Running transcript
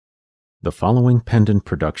The following pendant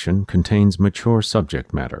production contains mature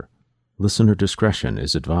subject matter. Listener discretion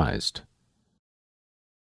is advised.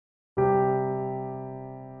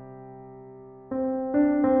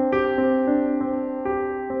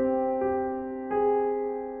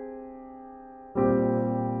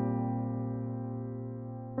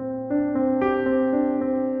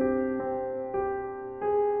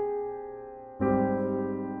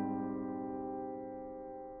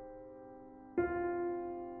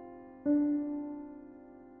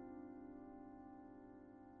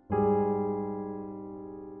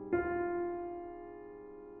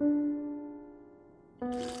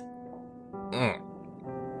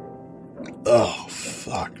 Oh,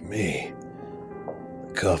 fuck me.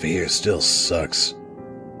 The coffee here still sucks.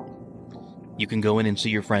 You can go in and see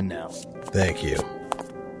your friend now. Thank you.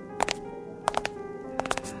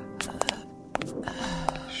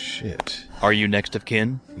 Shit. Are you next of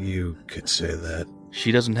kin? You could say that.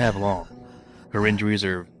 She doesn't have long. Her injuries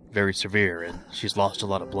are very severe, and she's lost a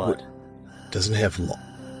lot of blood. Doesn't have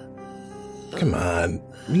Come on.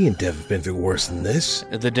 Me and Dev have been through worse than this.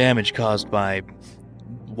 The damage caused by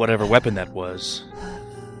whatever weapon that was.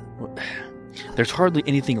 There's hardly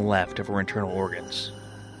anything left of her internal organs.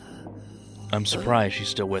 I'm surprised she's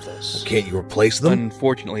still with us. Can't you replace them?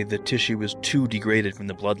 Unfortunately, the tissue is too degraded from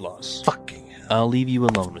the blood loss. Fucking hell. I'll leave you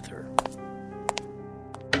alone with her.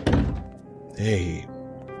 Hey,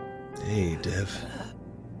 Dev.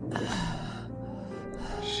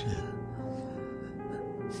 Shit.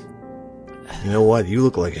 You know what? You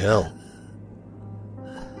look like hell.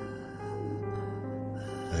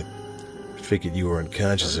 I figured you were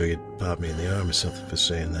unconscious or you'd pop me in the arm or something for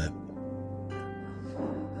saying that.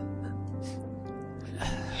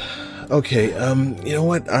 Okay, you know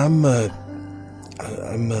what? I'm gonna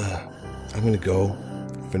go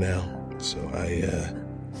for now. So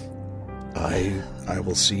I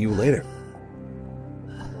will see you later.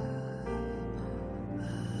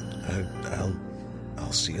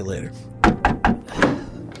 I'll see you later.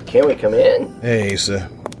 Can we come in? Hey, Asa.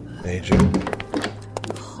 Hey, Jim.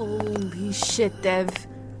 Holy shit, Dev.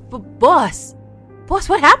 Boss,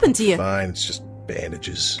 what happened to you? Fine, it's just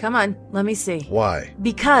bandages. Come on, let me see. Why?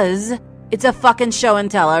 Because it's a fucking show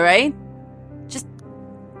and tell, alright? Just,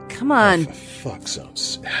 come on. Oh, for fuck's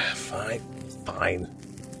sake. Fine.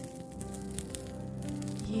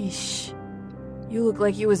 Yeesh. You look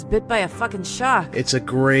like you was bit by a fucking shark. It's a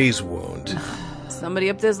graze wound. Somebody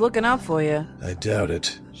up there's looking out for you. I doubt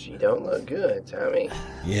it. She don't look good, Tommy.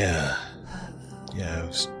 Yeah, I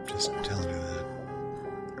was just telling her that.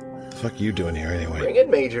 What the fuck are you doing here anyway? Bring in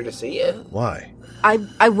Major to see you. Why?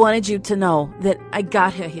 I wanted you to know that I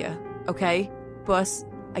got her here, okay? Boss,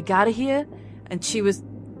 I got her here, and she was...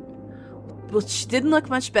 Well, she didn't look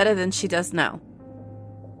much better than she does now.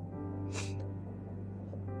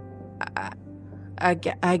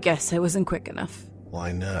 I guess I wasn't quick enough.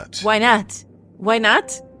 Why not? Why not? Why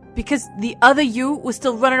not? Because the other you was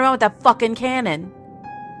still running around with that fucking cannon.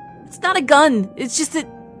 It's not a gun. It's just that...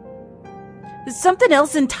 There's something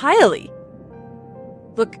else entirely.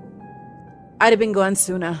 Look, I'd have been gone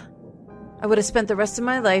sooner. I would have spent the rest of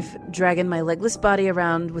my life dragging my legless body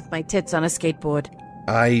around with my tits on a skateboard.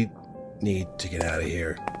 I need to get out of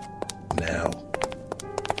here. Now.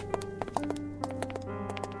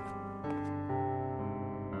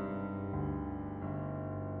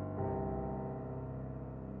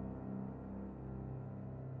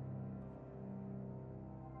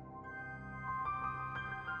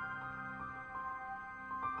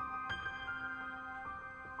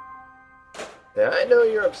 Now, I know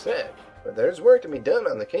you're upset, but there's work to be done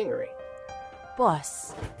on the Kingery.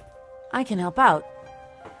 Boss, I can help out.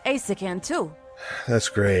 Asa can too. That's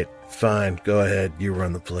great. Fine, go ahead. You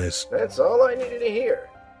run the place. That's all I needed to hear.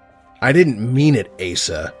 I didn't mean it,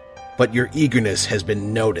 Asa, but your eagerness has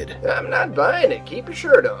been noted. I'm not buying it. Keep your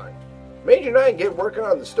shirt on. Major and I get working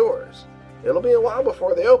on the stores. It'll be a while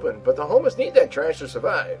before they open, but the homeless need that trash to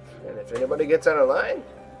survive. And if anybody gets out of line,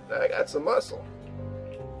 I got some muscle.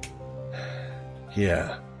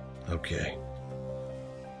 Yeah, okay.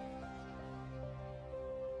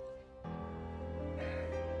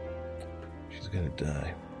 She's gonna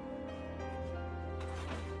die.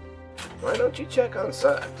 Why don't you check on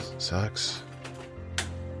Socks? Socks?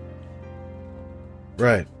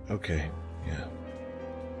 Right, okay, yeah.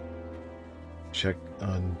 Check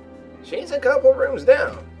on... She's a couple rooms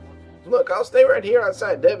down. Look, I'll stay right here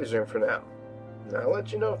outside Debbie's room for now. I'll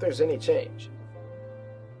let you know if there's any change.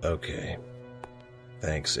 Okay.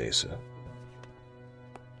 Thanks, Asa.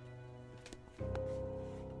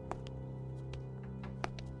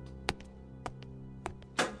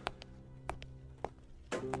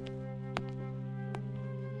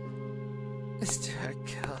 Mr.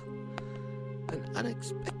 Hercule. An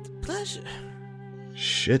unexpected pleasure.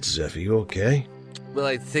 Shit, Zeph, you okay? Well,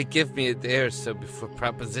 I'd say give me a day or so before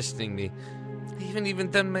propositioning me. I haven't even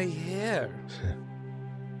done my hair.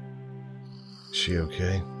 She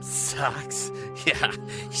okay? Sucks. Yeah,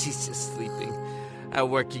 she's just sleeping. Our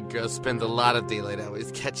working girls spend a lot of daylight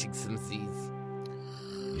hours catching some Z's.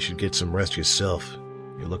 You should get some rest yourself.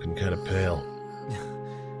 You're looking kind of pale.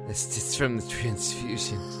 It's just from the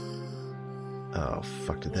transfusions. Oh,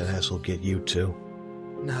 fuck, did that asshole get you too?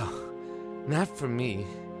 No, not from me.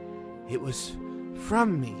 It was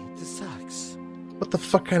from me. This sucks. What the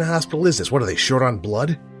fuck kind of hospital is this? What, are they short on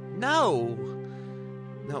blood? No.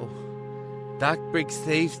 Doc Briggs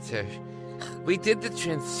saved her. We did the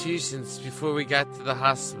transfusions before we got to the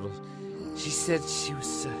hospital. She said she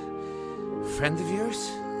was a friend of yours?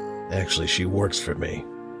 Actually, she works for me.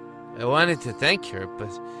 I wanted to thank her, but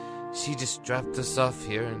she just dropped us off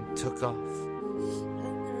here and took off.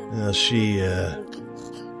 She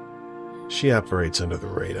operates under the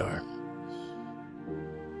radar.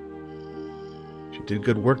 She did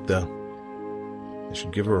good work, though. I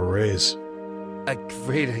should give her a raise. A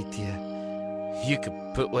great idea. You could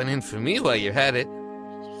put one in for me while you're at it.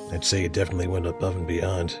 I'd say you definitely went above and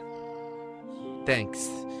beyond. Thanks.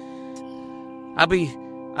 I'll be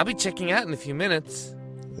checking out in a few minutes.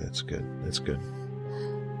 That's good.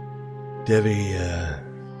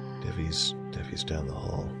 Devi's down the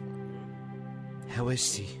hall. How is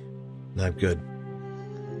she? Not good.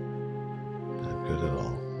 Not good at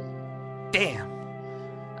all. Damn.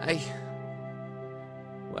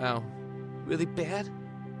 Wow. Really bad?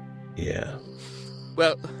 Yeah.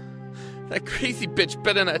 Well, that crazy bitch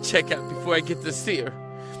better not check out before I get to see her.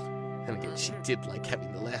 And again, she did like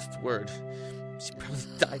having the last word. She probably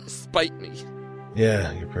died to spite me.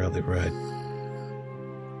 Yeah, you're probably right.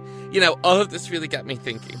 You know, all of this really got me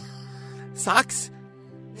thinking. Socks,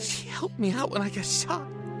 she helped me out when I got shot.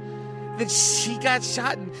 Then she got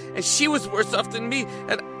shot and she was worse off than me.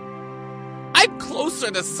 And I'm closer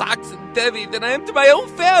to Socks and Debbie than I am to my own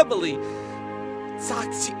family.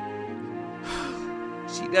 Socks,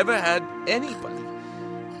 she never had anybody.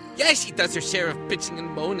 Yeah, she does her share of bitching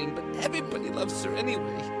and moaning, but everybody loves her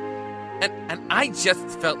anyway. And I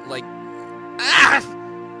just felt like,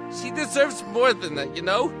 she deserves more than that, you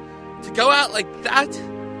know? To go out like that?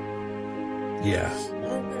 Yeah. I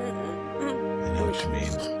know what you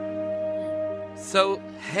mean. So,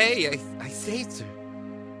 hey, I saved her.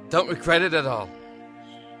 Don't regret it at all.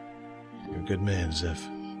 You're a good man, Zeph.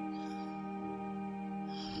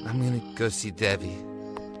 I'm gonna go see Debbie.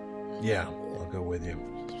 Yeah, I'll go with you.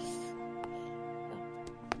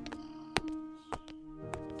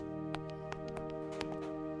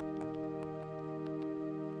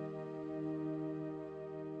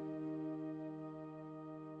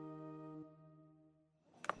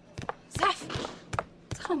 Zeph,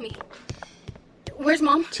 tell me. Where's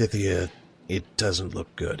Mom? Tithia, it doesn't look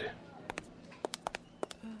good.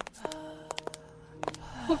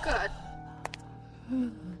 Oh, God.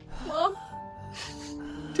 Mom?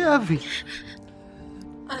 Debbie.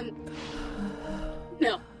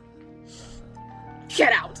 No.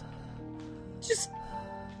 Get out. Just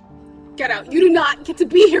get out. You do not get to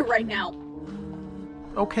be here right now.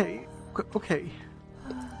 Okay.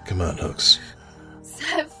 Come on, Hooks.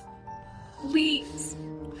 Zeph, please.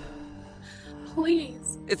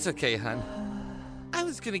 Please. It's okay, hon. I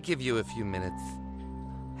was gonna give you a few minutes.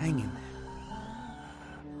 Hang in there.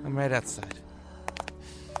 I'm right outside.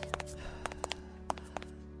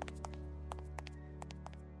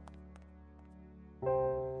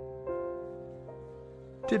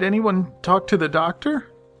 Did anyone talk to the doctor?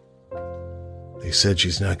 They said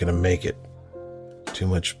she's not going to make it. Too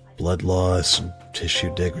much blood loss and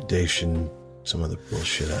tissue degradation. Some other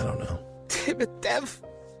bullshit, I don't know. Damn it, Dev.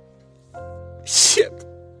 Shit.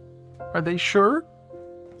 Are they sure?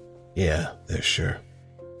 Yeah, they're sure.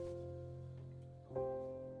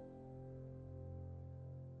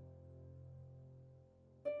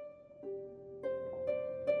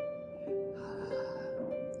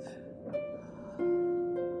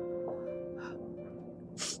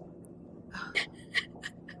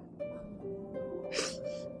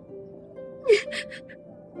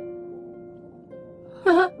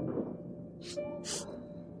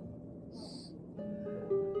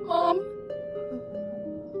 Mom?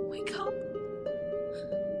 Wake up.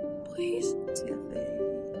 Please.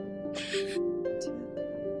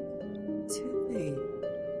 Timmy.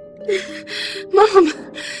 Mom!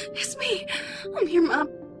 It's me. I'm here, Mom.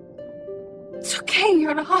 It's okay.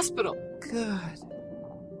 You're in a hospital. Good.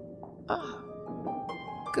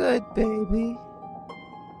 Oh. Good, baby.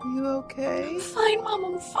 You okay? I'm fine, Mom.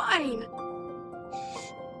 I'm fine.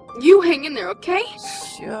 You hang in there, okay?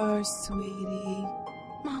 Sure, sweetie.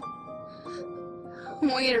 Mom, I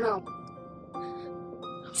want you to know,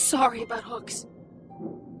 I'm sorry about Hooks.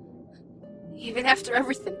 Even after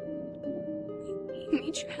everything, he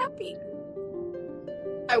made you happy.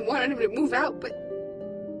 I wanted him to move out, but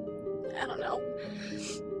I don't know.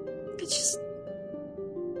 It's just...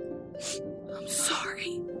 I'm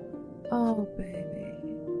sorry. Oh, baby.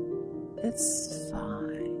 It's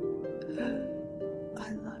fine.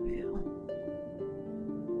 I love you.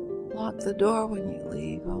 Lock the door when you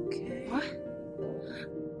leave, okay? What?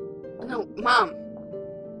 No, Mom.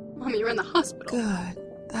 Mom, you're in the hospital. Good.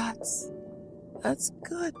 That's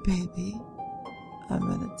good, baby. I'm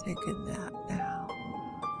gonna take a nap now.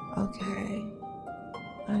 Okay?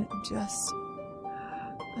 I'm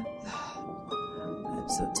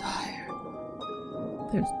so tired.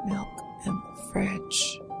 There's milk in the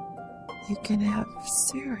fridge. You can have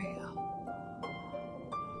cereal.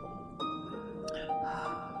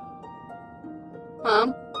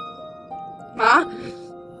 Mom? Ma?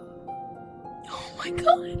 Oh my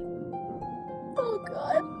God. Oh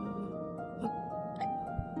God.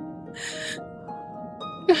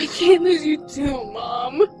 I can't lose you too,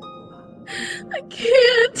 Mom. I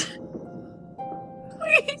can't.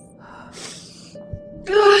 Please.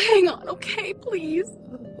 Hang on, okay? Please.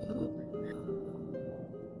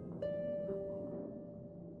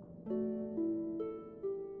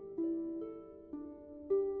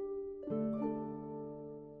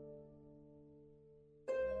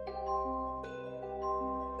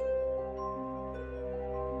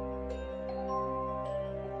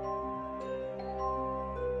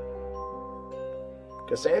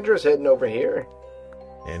 Cassandra's heading over here.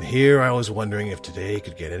 And here I was wondering if today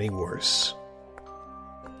could get any worse.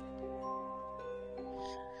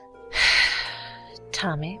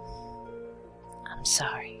 Tommy, I'm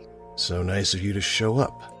sorry. So nice of you to show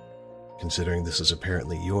up, considering this is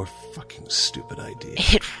apparently your fucking stupid idea.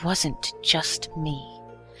 It wasn't just me.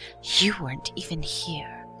 You weren't even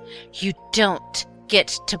here. You don't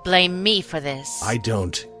get to blame me for this. I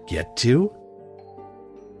don't get to?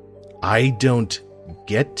 I don't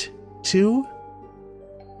get to?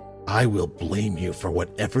 I will blame you for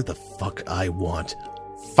whatever the fuck I want.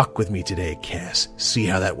 Fuck with me today, Cass. See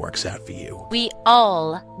how that works out for you. We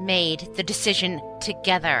all made the decision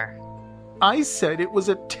together. I said it was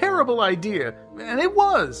a terrible idea, and it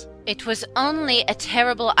was. It was only a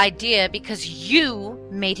terrible idea because you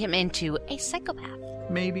made him into a psychopath.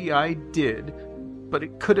 Maybe I did, but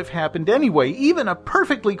it could have happened anyway. Even a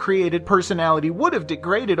perfectly created personality would have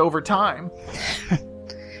degraded over time.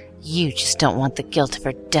 You just don't want the guilt of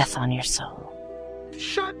her death on your soul.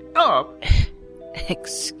 Shut up!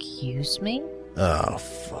 Excuse me? Oh,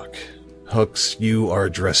 fuck. Hooks, you are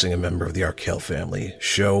addressing a member of the Arkell family.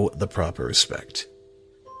 Show the proper respect.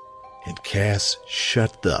 And Cass,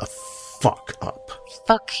 shut the fuck up.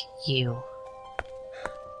 Fuck you.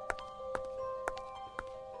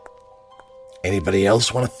 Anybody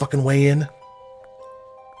else want to fucking weigh in?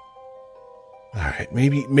 Alright,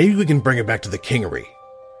 maybe we can bring it back to the Kingery.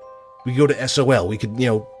 We go to SOL. We could,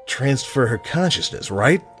 transfer her consciousness,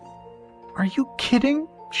 right? Are you kidding?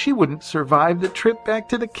 She wouldn't survive the trip back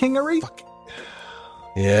to the Kingery. Fuck.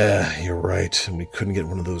 Yeah, you're right. And we couldn't get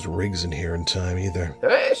one of those rigs in here in time either.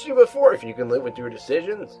 I asked you before if you can live with your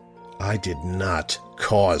decisions. I did not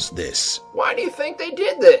cause this. Why do you think they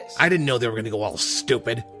did this? I didn't know they were going to go all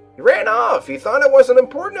stupid. He ran off. He thought it wasn't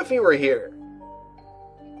important if he were here.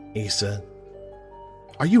 Issa,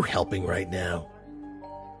 are you helping right now?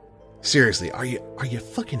 Seriously, are you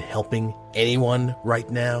fucking helping anyone right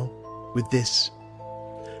now with this?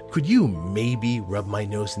 Could you maybe rub my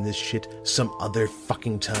nose in this shit some other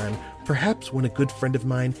fucking time? Perhaps when a good friend of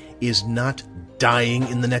mine is not dying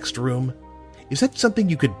in the next room? Is that something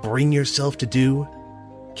you could bring yourself to do,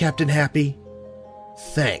 Captain Happy?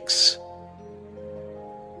 Thanks.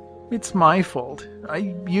 It's my fault.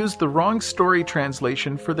 I used the wrong story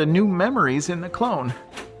translation for the new memories in the clone.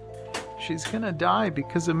 She's gonna die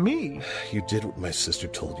because of me. You did what my sister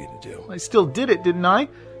told you to do. I still did it, didn't I?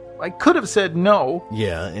 I could have said no.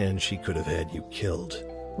 Yeah, and she could have had you killed.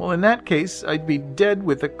 Well, in that case, I'd be dead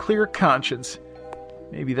with a clear conscience.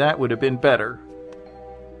 Maybe that would have been better.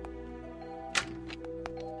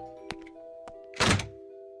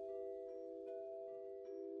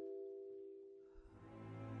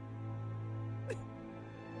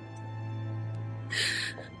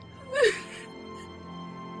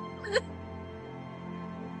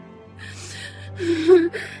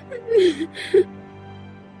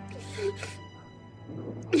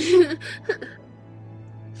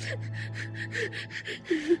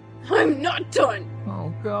 I'm not done.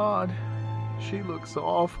 Oh, God. She looks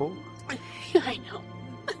awful. I know.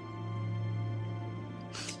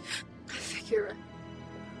 I figure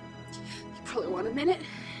you probably want a minute.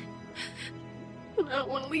 I don't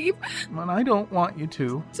want to leave. But I don't want you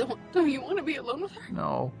to. Don't you want to be alone with her?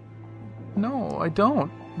 No. No, I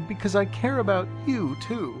don't. Because I care about you,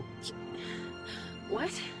 too.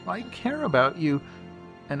 What? I care about you.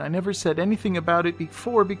 And I never said anything about it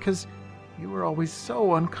before because you were always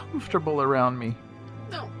so uncomfortable around me.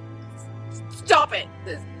 No. Stop it!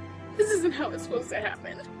 This isn't how it's supposed to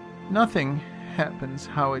happen. Nothing happens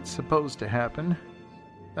how it's supposed to happen.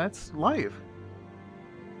 That's life.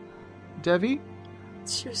 Devi?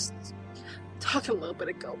 She was talking a little bit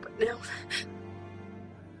ago, but now...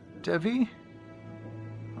 Devi?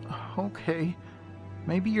 Okay.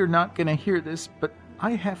 Maybe you're not gonna hear this, but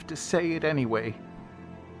I have to say it anyway.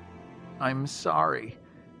 I'm sorry.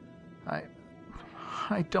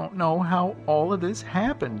 I don't know how all of this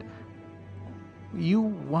happened. You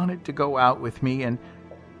wanted to go out with me, and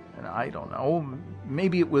I don't know,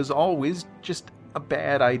 maybe it was always just a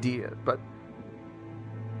bad idea, but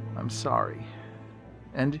I'm sorry.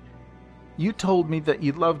 And you told me that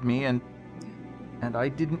you loved me, and I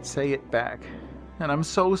didn't say it back. And I'm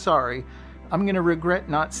so sorry. I'm gonna regret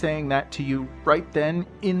not saying that to you right then,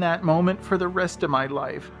 in that moment, for the rest of my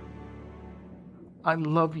life. I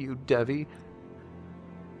love you, Devi.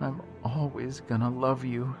 I'm always gonna love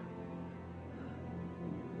you.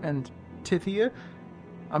 And Tithia,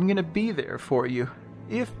 I'm gonna be there for you,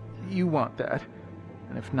 if you want that.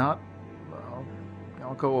 And if not, well,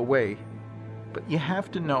 I'll go away. But you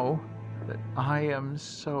have to know that I am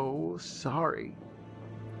so sorry.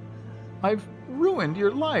 I've ruined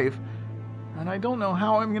your life, and I don't know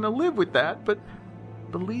how I'm gonna live with that, but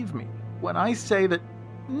believe me when I say that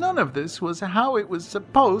none of this was how it was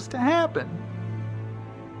supposed to happen.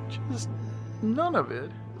 Just none of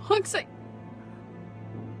it. Hogside.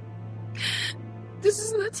 This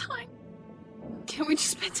isn't the time. Can't we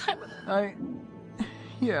just spend time with her?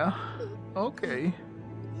 Yeah, okay.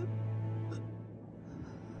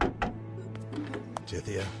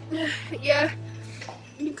 Tithia? Yeah.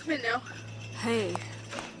 You can come in now. Hey.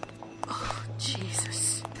 Oh,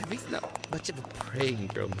 Jesus. Debbie's not much of a praying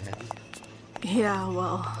girl, Maddie. Yeah,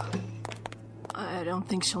 well, I don't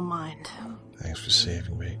think she'll mind. Thanks for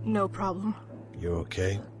saving me. No problem. You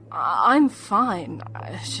okay? I'm fine.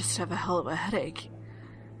 I just have a hell of a headache.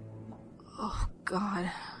 Oh,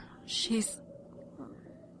 God. She's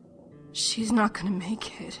not gonna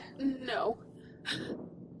make it. No.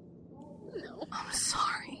 No. I'm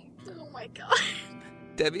sorry. Oh my God.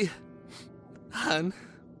 Debbie, hon,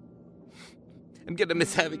 I'm gonna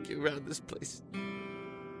miss having you around this place.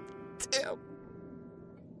 Damn.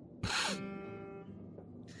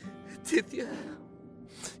 Tithia,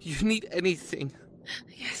 you need anything.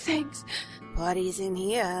 Yeah, thanks. Party's in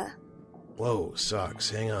here. Whoa, Socks,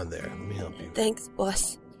 hang on there. Let me help you. Thanks,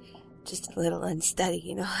 boss. Just a little unsteady,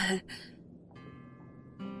 you know.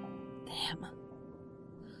 Damn.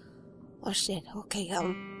 Oh, shit. Okay,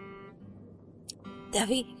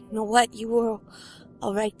 Devi, you know what? You were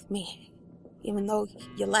all right to me. Even though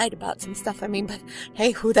you lied about some stuff, I mean, but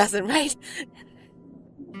hey, who doesn't, right?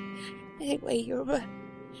 Anyway, you're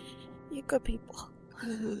good people.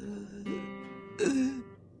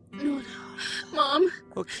 No. Mom?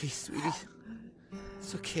 Okay, sweetie.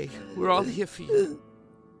 It's okay. We're all here for you.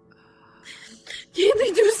 Can't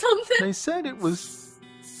they do something? They said it was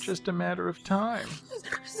just a matter of time.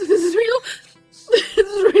 This is real. This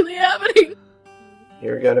is really happening.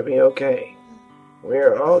 You're gonna be okay.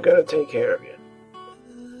 We're all gonna take care of you.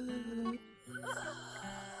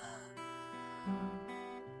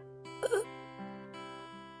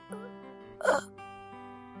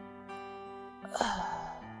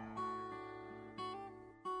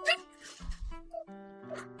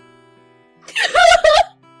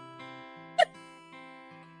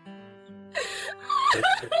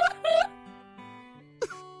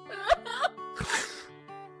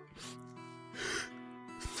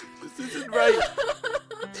 This isn't right.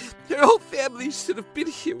 Your whole family should have been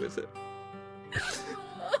here with her.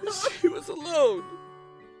 She was alone.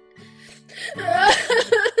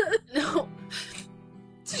 No.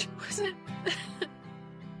 She wasn't.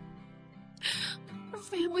 Her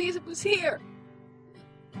family was here.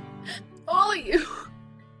 All of you.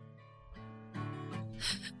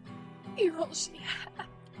 You're all she had.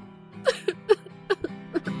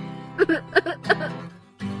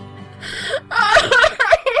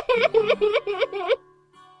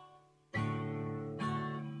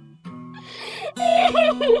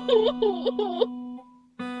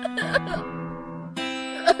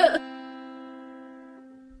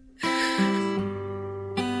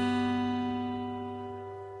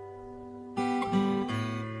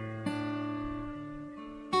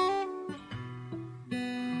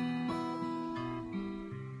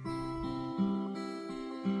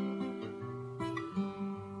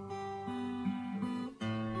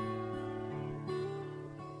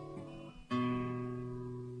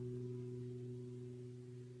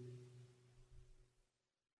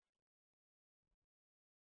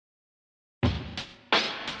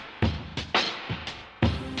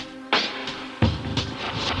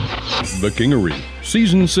 The Kingery,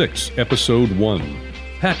 Season 6, Episode 1,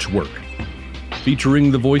 Patchwork,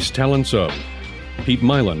 featuring the voice talents of Pete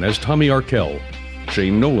Milan as Tommy Arkell,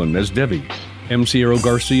 Shane Nolan as Debbie, M. Sierra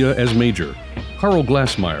Garcia as Major, Carl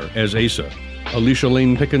Glassmeyer as Asa, Alicia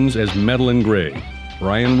Lane Pickens as Madeline Gray,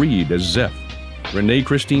 Ryan Reed as Zeph, Renee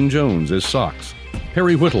Christine Jones as Socks,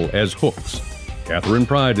 Perry Whittle as Hooks, Catherine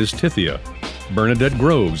Pride as Tithia, Bernadette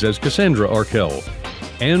Groves as Cassandra Arkell,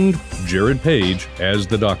 and Jared Page as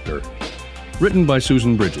the Doctor. Written by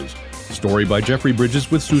Susan Bridges. Story by Jeffrey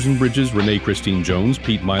Bridges with Susan Bridges, Renee Christine Jones,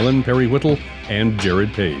 Pete Milan, Perry Whittle, and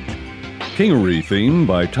Jared Page. Kingery theme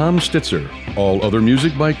by Tom Stitzer. All other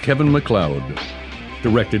music by Kevin MacLeod.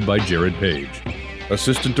 Directed by Jared Page.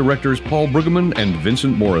 Assistant directors Paul Brueggemann and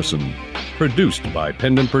Vincent Morrison. Produced by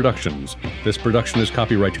Pendant Productions. This production is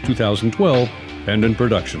copyright 2012, Pendant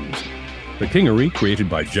Productions. The Kingery, created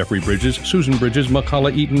by Jeffrey Bridges, Susan Bridges,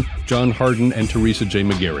 Makala Eaton, John Harden, and Teresa J.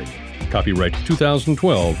 McGarry. Copyright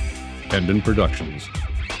 2012, Pendant Productions.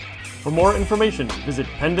 For more information, visit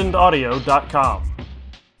pendantaudio.com.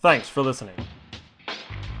 Thanks for listening.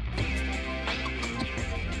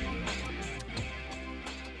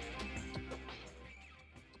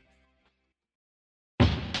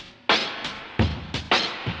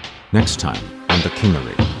 Next time on The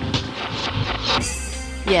Kingery.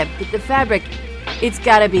 Yeah, but the fabric, it's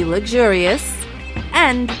gotta be luxurious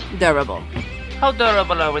and durable. How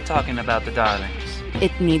durable are we talking about, the darlings?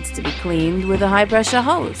 It needs to be cleaned with a high-pressure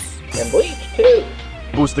hose. And bleach, too.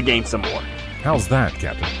 Boost the game some more. How's that,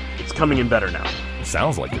 Captain? It's coming in better now.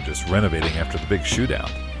 Sounds like they're just renovating after the big shootout.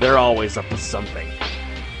 They're always up to something.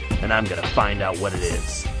 And I'm gonna find out what it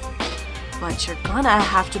is. But you're gonna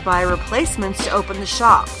have to buy replacements to open the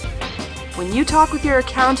shop. When you talk with your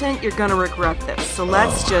accountant, you're gonna regret this, so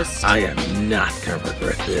let's just... I am not gonna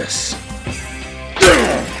regret this.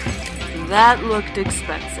 That looked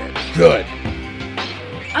expensive. Good.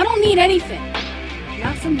 I don't need anything.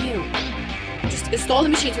 Not from you. Just install the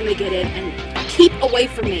machines when they get in and keep away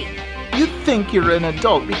from me. You think you're an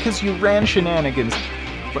adult because you ran shenanigans,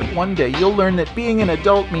 but one day you'll learn that being an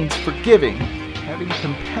adult means forgiving, having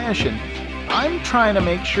compassion. I'm trying to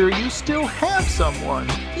make sure you still have someone.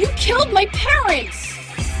 You killed my parents!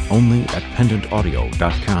 Only at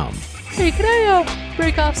pendantaudio.com. Hey, can I,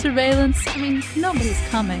 break off surveillance? I mean, nobody's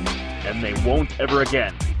coming. And they won't ever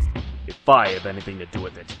again, if I have anything to do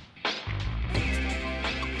with it.